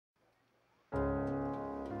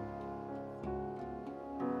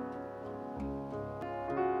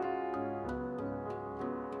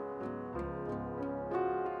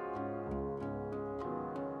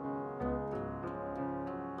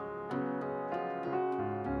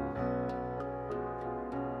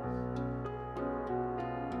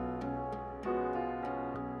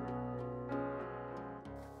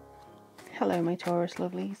Hello my Taurus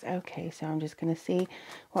lovelies. Okay, so I'm just going to see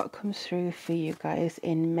what comes through for you guys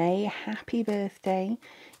in May. Happy birthday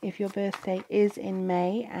if your birthday is in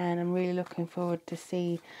May, and I'm really looking forward to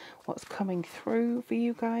see what's coming through for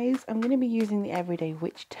you guys. I'm going to be using the Everyday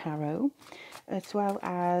Witch Tarot, as well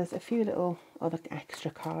as a few little other extra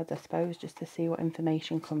cards, I suppose, just to see what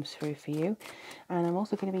information comes through for you. And I'm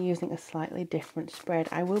also going to be using a slightly different spread.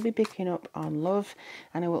 I will be picking up on love,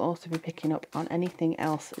 and I will also be picking up on anything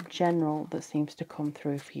else general that seems to come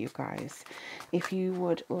through for you guys. If you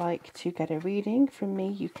would like to get a reading from me,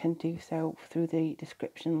 you can do so through the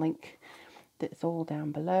description link that's all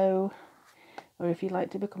down below. Or if you'd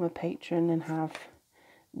like to become a patron and have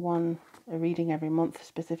a reading every month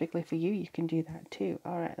specifically for you, you can do that too.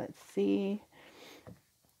 Alright, let's see.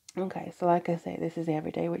 Okay, so like I say, this is the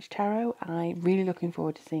Everyday Witch Tarot. I'm really looking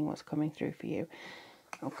forward to seeing what's coming through for you.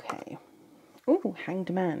 Okay. Oh,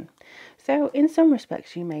 Hanged Man. So in some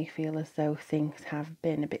respects you may feel as though things have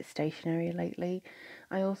been a bit stationary lately.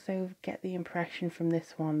 I also get the impression from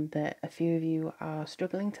this one that a few of you are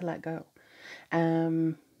struggling to let go.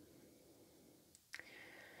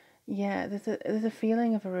 Yeah, there's a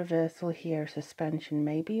feeling of a reversal here, suspension.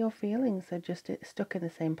 Maybe your feelings are just stuck in the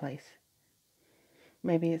same place.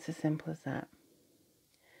 Maybe it's as simple as that.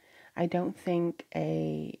 I don't think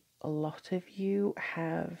a lot of you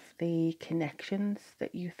have the connections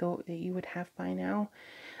that you thought that you would have by now.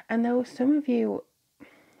 And though some of you,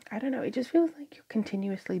 I don't know, it just feels like you're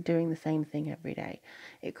continuously doing the same thing every day.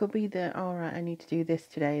 It could be that, all right, I need to do this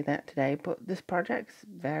today, that today, but this project's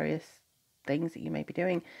various things that you may be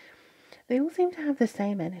doing, they all seem to have the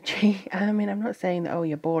same energy. I mean, I'm not saying that, oh,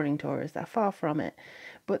 you're boring, Taurus, they're far from it.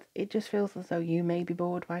 But it just feels as though you may be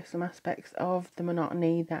bored by some aspects of the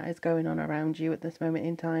monotony that is going on around you at this moment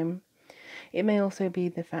in time. It may also be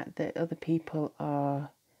the fact that other people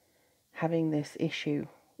are having this issue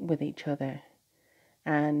with each other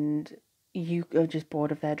and you are just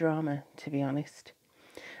bored of their drama, to be honest.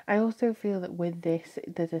 I also feel that with this,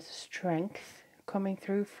 there's a strength coming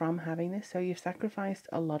through from having this. So you've sacrificed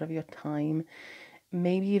a lot of your time,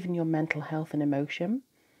 maybe even your mental health and emotion,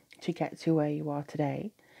 to get to where you are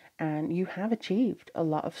today, and you have achieved a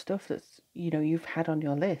lot of stuff that's, you've had on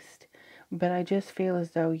your list, but I just feel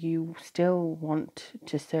as though you still want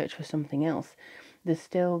to search for something else. There's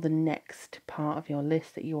still the next part of your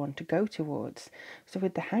list that you want to go towards. So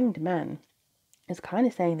with the Hanged Man, it's kind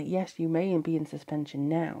of saying that yes, you may be in suspension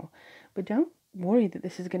now, but don't worry that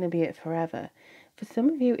this is going to be it forever. For some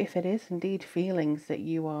of you, if it is indeed feelings that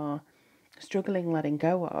you are struggling letting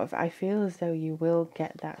go of, I feel as though you will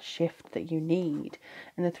get that shift that you need,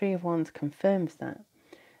 and the Three of Wands confirms that.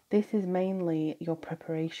 This is mainly your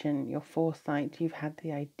preparation, your foresight. You've had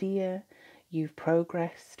the idea, you've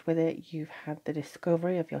progressed with it, you've had the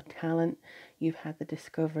discovery of your talent, you've had the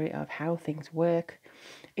discovery of how things work.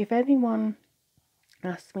 If anyone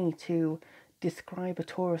asked me to describe a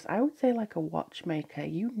Taurus, I would say like a watchmaker.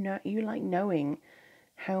 You like knowing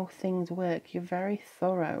how things work. You're very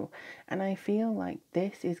thorough, and I feel like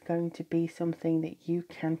this is going to be something that you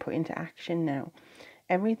can put into action now.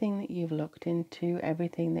 Everything that you've looked into,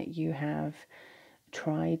 everything that you have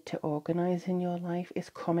tried to organize in your life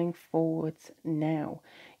is coming forwards now.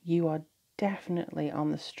 You are definitely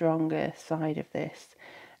on the stronger side of this,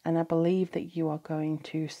 and I believe that you are going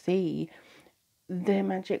to see the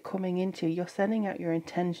magic coming into. You're sending out your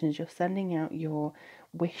intentions, you're sending out your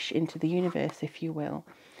wish into the universe, if you will,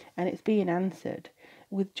 and it's being answered.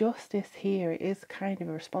 With justice here, it is kind of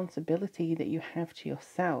a responsibility that you have to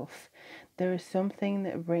yourself. There is something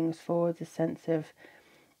that brings forward a sense of,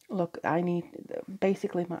 look,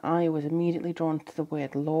 basically my eye was immediately drawn to the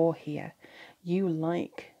word law here. You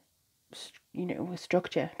like,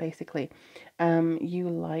 structure, basically. You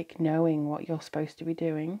like knowing what you're supposed to be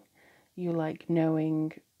doing. You like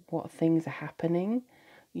knowing what things are happening.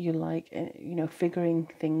 You like, figuring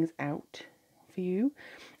things out for you.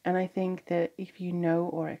 And I think that if you know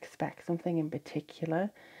or expect something in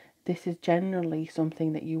particular, this is generally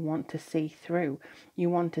something that you want to see through. You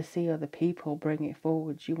want to see other people bring it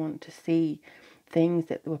forward. You want to see things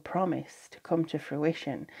that were promised come to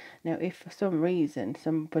fruition. Now, if for some reason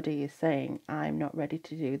somebody is saying, I'm not ready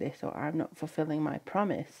to do this, or I'm not fulfilling my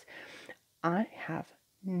promise, I have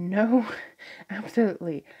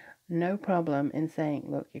absolutely no problem in saying,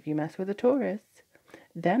 look, if you mess with a Taurus,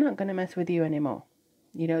 they're not going to mess with you anymore.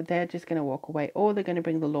 They're just going to walk away, or they're going to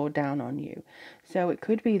bring the law down on you. So it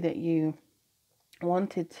could be that you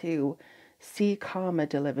wanted to see karma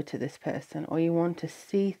delivered to this person, or you want to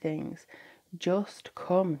see things just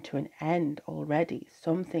come to an end already.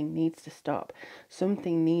 Something needs to stop.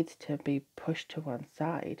 Something needs to be pushed to one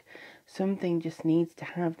side. something just needs to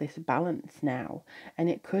have this balance now. And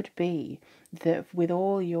it could be that with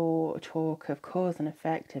all your talk of cause and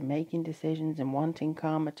effect and making decisions and wanting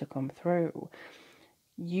karma to come through,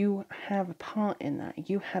 you have a part in that.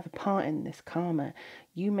 You have a part in this karma.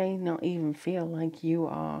 You may not even feel like you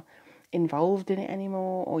are involved in it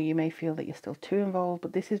anymore, or you may feel that you're still too involved,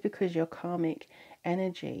 but this is because your karmic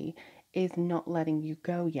energy is not letting you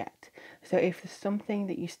go yet. So if there's something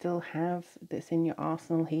that you still have that's in your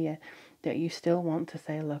arsenal here that you still want to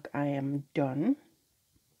say, look, I am done.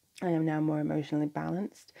 I am now more emotionally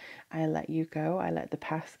balanced. I let you go. I let the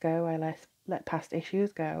past go. I let past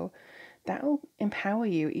issues go. That'll empower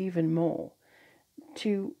you even more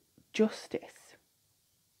to justice,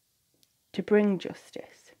 to bring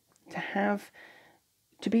justice,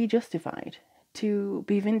 to be justified, to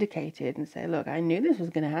be vindicated and say, look, I knew this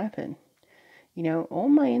was going to happen. You know, all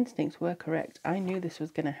my instincts were correct. I knew this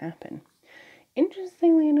was going to happen.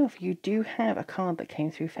 Interestingly enough, you do have a card that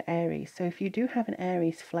came through for Aries. So if you do have an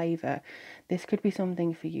Aries flavour, this could be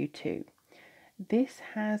something for you too. This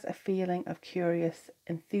has a feeling of curious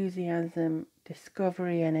enthusiasm,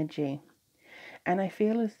 discovery energy. And I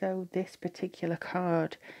feel as though this particular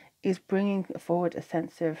card is bringing forward a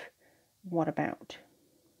sense of what about?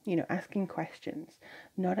 You know, asking questions,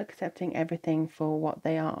 not accepting everything for what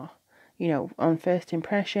they are. You know, on first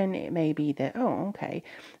impression, it may be that, oh, okay,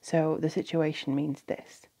 so the situation means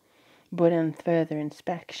this. But on further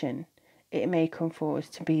inspection, it may come forward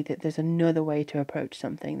to be that there's another way to approach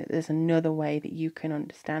something, that there's another way that you can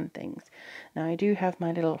understand things. Now, I do have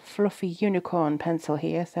my little fluffy unicorn pencil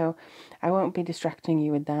here, so I won't be distracting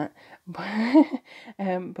you with that.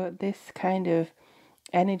 But this kind of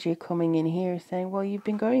energy coming in here saying, well, you've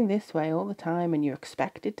been going this way all the time and you're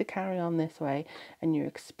expected to carry on this way and you're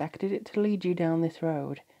expected it to lead you down this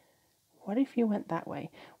road. What if you went that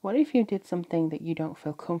way? What if you did something that you don't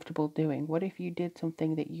feel comfortable doing? What if you did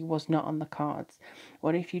something that you was not on the cards?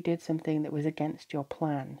 What if you did something that was against your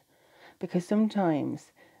plan? Because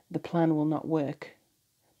sometimes the plan will not work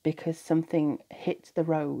because something hits the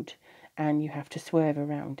road and you have to swerve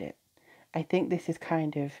around it. I think this is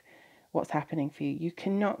kind of what's happening for you. You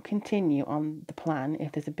cannot continue on the plan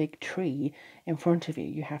if there's a big tree in front of you.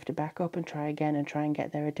 You have to back up and try again and try and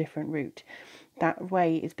get there a different route. That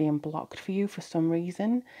way is being blocked for you for some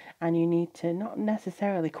reason, and you need to not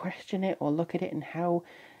necessarily question it or look at it and how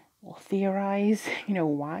or theorize, you know,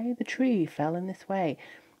 why the tree fell in this way.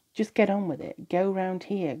 Just get on with it. Go round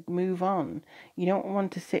here. Move on. You don't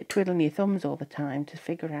want to sit twiddling your thumbs all the time to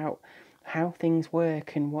figure out how things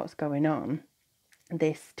work and what's going on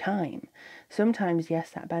this time. Sometimes,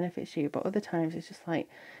 yes, that benefits you, but other times it's just like,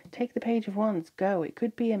 take the page of wands, go. It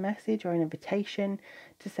could be a message or an invitation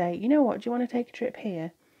to say, you know what, do you want to take a trip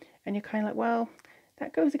here? And you're kind of like, well,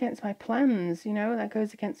 that goes against my plans, you know, that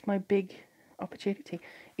goes against my big opportunity.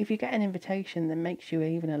 If you get an invitation that makes you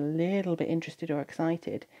even a little bit interested or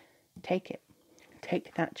excited, take it.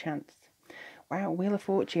 Take that chance. Wow, Wheel of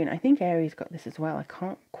Fortune. I think Aries got this as well. I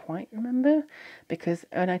can't quite remember because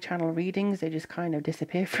when I channel readings, they just kind of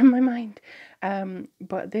disappear from my mind.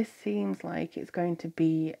 But this seems like it's going to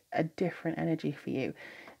be a different energy for you.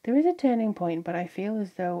 There is a turning point, but I feel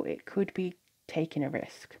as though it could be taking a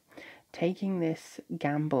risk. Taking this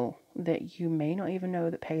gamble that you may not even know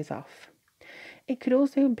that pays off. It could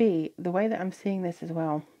also be, the way that I'm seeing this as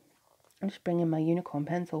well, I'm just bringing my unicorn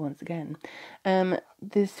pencil once again.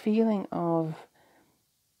 This feeling of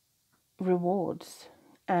rewards.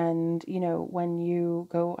 And, you know, when you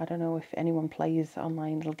go, I don't know if anyone plays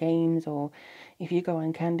online little games or if you go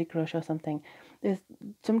on Candy Crush or something, there's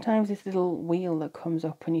sometimes this little wheel that comes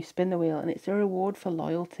up when you spin the wheel and it's a reward for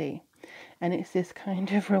loyalty. And it's this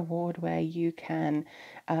kind of reward where you can,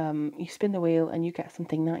 you spin the wheel and you get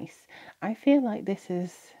something nice. I feel like this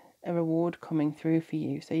is a reward coming through for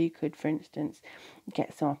you. So you could, for instance,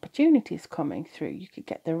 get some opportunities coming through. You could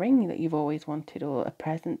get the ring that you've always wanted or a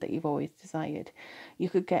present that you've always desired. You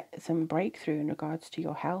could get some breakthrough in regards to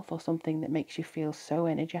your health or something that makes you feel so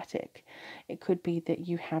energetic. It could be that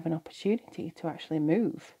you have an opportunity to actually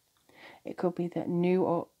move. It could be that new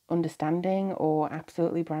or understanding or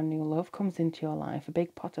absolutely brand new love comes into your life, a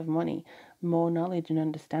big pot of money, more knowledge and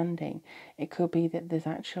understanding. It could be that there's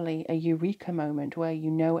actually a eureka moment where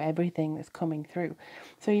you know everything that's coming through.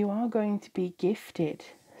 So you are going to be gifted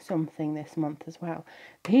something this month as well.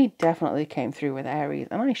 He definitely came through with Aries,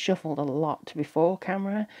 and I shuffled a lot before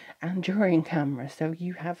camera and during camera, so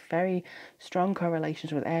you have very strong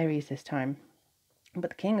correlations with Aries this time.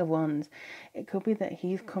 But the King of Wands, it could be that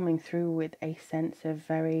he's coming through with a sense of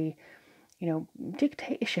very, you know,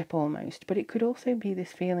 dictatorship almost. But it could also be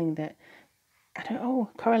this feeling that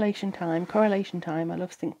correlation time. I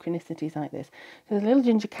love synchronicities like this. So there's a little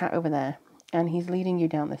ginger cat over there, and he's leading you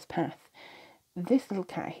down this path. This little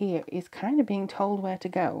cat here is kind of being told where to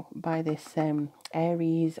go by this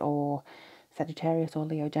Aries or Sagittarius or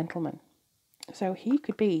Leo gentleman. So he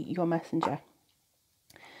could be your messenger.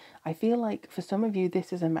 I feel like for some of you,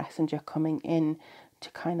 this is a messenger coming in to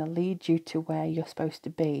kind of lead you to where you're supposed to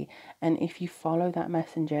be. And if you follow that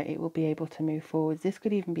messenger, it will be able to move forwards. This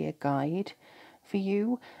could even be a guide for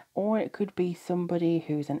you, or it could be somebody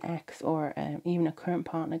who's an ex or even a current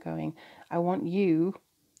partner going, I want you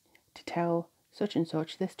to tell such and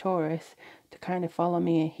such, this Taurus, to kind of follow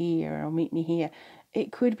me here or meet me here.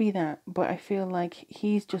 It could be that, but I feel like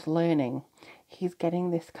he's just learning. He's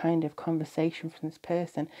getting this kind of conversation from this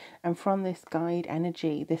person, and from this guide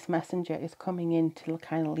energy, this messenger is coming in to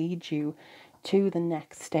kind of lead you to the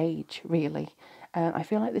next stage, really. I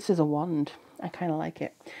feel like this is a wand. I kind of like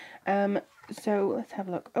it. So let's have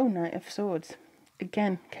a look. Oh, Knight of Swords.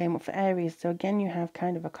 Again, came up for Aries. So again, you have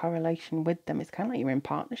kind of a correlation with them. It's kind of like you're in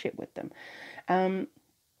partnership with them.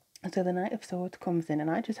 So the Knight of Swords comes in,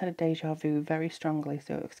 and I just had a deja vu very strongly,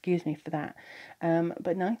 so excuse me for that.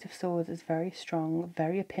 But Knight of Swords is very strong,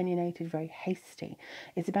 very opinionated, very hasty.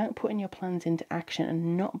 It's about putting your plans into action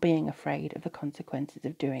and not being afraid of the consequences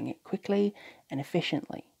of doing it quickly and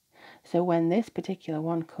efficiently. So when this particular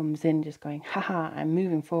one comes in just going, haha, I'm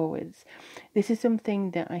moving forwards, this is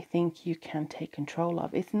something that I think you can take control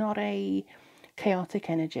of. It's not a chaotic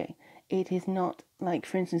energy. It is not like,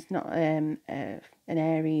 for instance, not an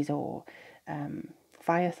Aries or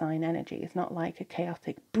fire sign energy. It's not like a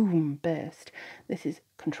chaotic boom burst. This is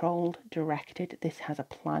controlled, directed. This has a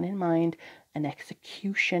plan in mind, an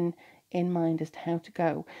execution in mind as to how to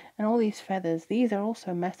go. And all these feathers, these are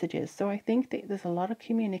also messages. So I think that there's a lot of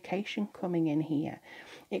communication coming in here.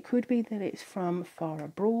 It could be that it's from far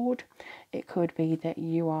abroad. It could be that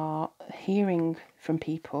you are hearing from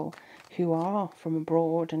people who are from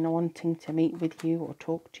abroad and wanting to meet with you or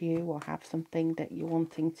talk to you or have something that you're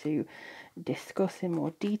wanting to discuss in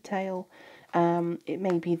more detail. It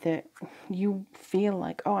may be that you feel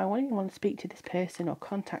like, oh, I want to speak to this person or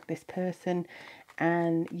contact this person,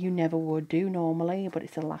 and you never would do normally, but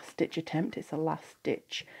it's a last-ditch attempt, it's a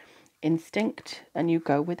last-ditch instinct, and you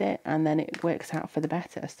go with it, and then it works out for the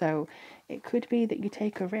better. So it could be that you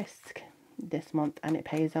take a risk this month and it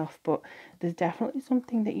pays off, but there's definitely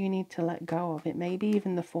something that you need to let go of. It may be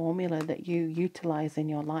even the formula that you utilize in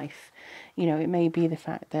your life. You know, it may be the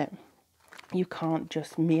fact that you can't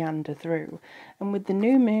just meander through. And with the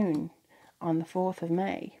new moon on the 4th of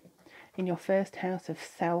May, in your first house of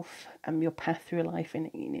self and your path through life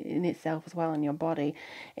in itself as well, in your body,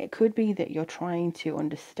 it could be that you're trying to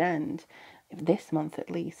understand, this month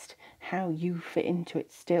at least, how you fit into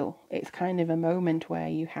it still. It's kind of a moment where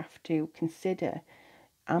you have to consider,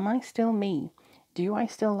 am I still me? Do I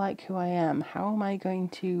still like who I am? How am I going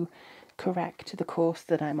to correct the course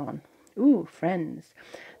that I'm on? Ooh, friends.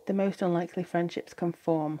 The most unlikely friendships can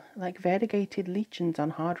form. Like variegated lichens on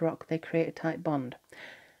hard rock, they create a tight bond.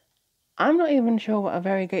 I'm not even sure what a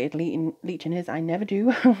variegated lichen is. I never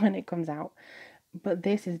do when it comes out. But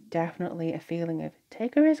this is definitely a feeling of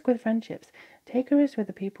take a risk with friendships. Take a risk with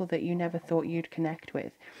the people that you never thought you'd connect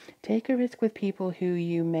with. Take a risk with people who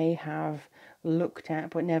you may have looked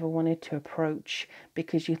at but never wanted to approach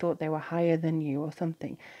because you thought they were higher than you or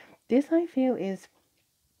something. This, I feel, is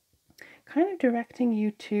kind of directing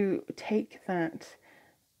you to take that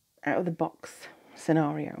out of the box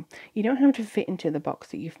scenario. You don't have to fit into the box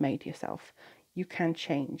that you've made yourself. You can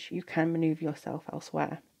change. You can maneuver yourself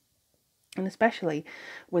elsewhere. And especially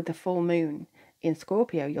with the full moon in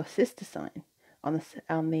Scorpio, your sister sign, on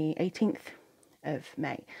the 18th of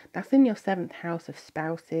May. That's in your 7th house of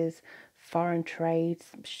spouses, foreign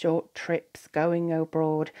trades, short trips, going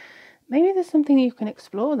abroad. Maybe there's something you can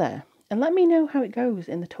explore there. And let me know how it goes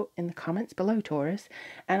in the comments below, Taurus.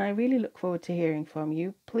 And I really look forward to hearing from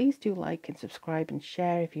you. Please do like and subscribe and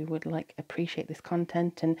share if you would appreciate this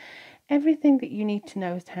content. And everything that you need to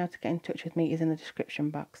know as to how to get in touch with me is in the description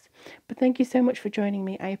box. But thank you so much for joining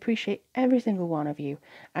me. I appreciate every single one of you.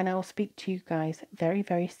 And I will speak to you guys very,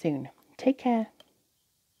 very soon. Take care.